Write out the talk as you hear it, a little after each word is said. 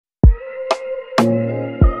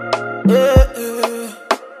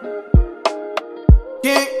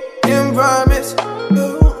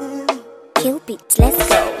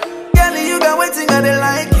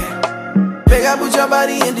your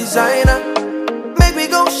body in designer. Make me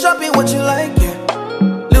go shopping what you like, yeah.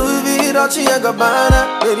 Louis V, Dolce &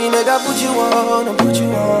 Gabbana. Baby, make I put you on, put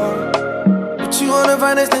you on. Put you on the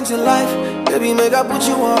finest things in life. Baby, make I put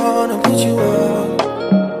you on, put you on.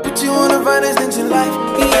 Put you on the finest things in life,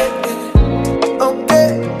 yeah.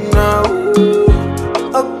 Okay, now.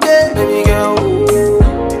 Okay, baby girl.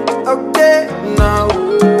 Okay, now.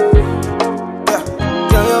 Yeah,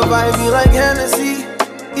 girl, your vibe be like Hennessy.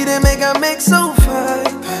 You didn't make I make so fine.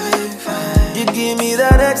 You give me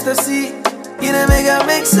that ecstasy. You didn't make I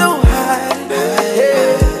make so high.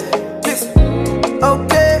 Yeah. Listen.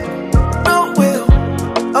 Okay, no will.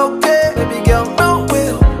 Okay, baby girl, no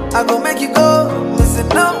will. I gon' make you go. Listen,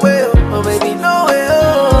 no will. Oh, baby, no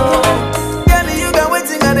will. Girl, you got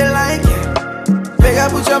waiting, I didn't like it. Make I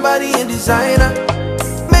put your body in designer.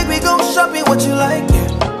 Make me go shopping what you like, yeah.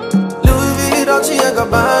 Louis V, Dolce &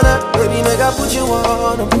 Gabbana. Baby, make I put you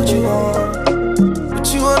on, put you on.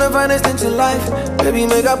 Put you on the finest things in life. Baby,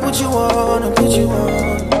 make I put you on, put you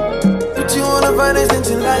on. Put you on the finest things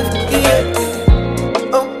in life, yeah.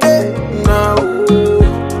 Okay, now.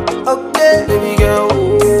 Okay, baby girl.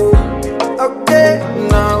 Okay,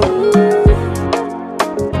 now.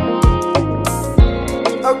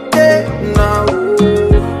 Okay, now.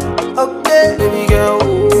 Okay, baby girl.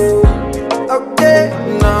 Okay,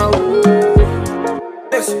 now.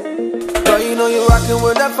 Listen, girl, you know you rockin'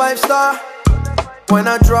 with that 5-star. When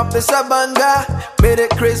I drop this a banger, made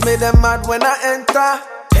it crazy, made them mad when I enter.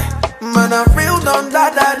 Man, I real done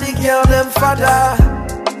that, the girl them father.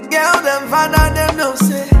 Girl them father, them no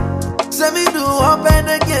say. Say me do up and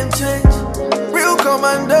the game change. Real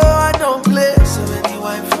commando, I don't play. So many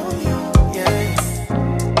wine for you, yeah.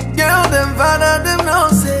 Girl them father, them no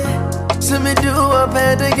say. Say me do up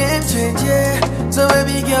and the game change, yeah. So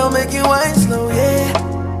baby girl, make you wine slow,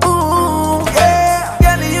 yeah. Ooh, yeah.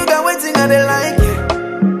 Girl, you got waiting, I they like it.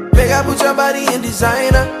 Make I put your body in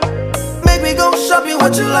designer. Make me go shopping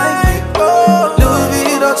what you like. Oh, Louis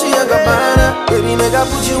V, Dolce & Gabbana. Baby, make I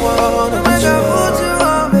put you on, put you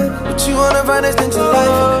on. Put you on the finest things in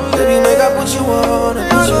life. Baby, make I put you on,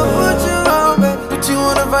 put you on. Put you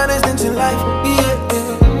on the finest things in life.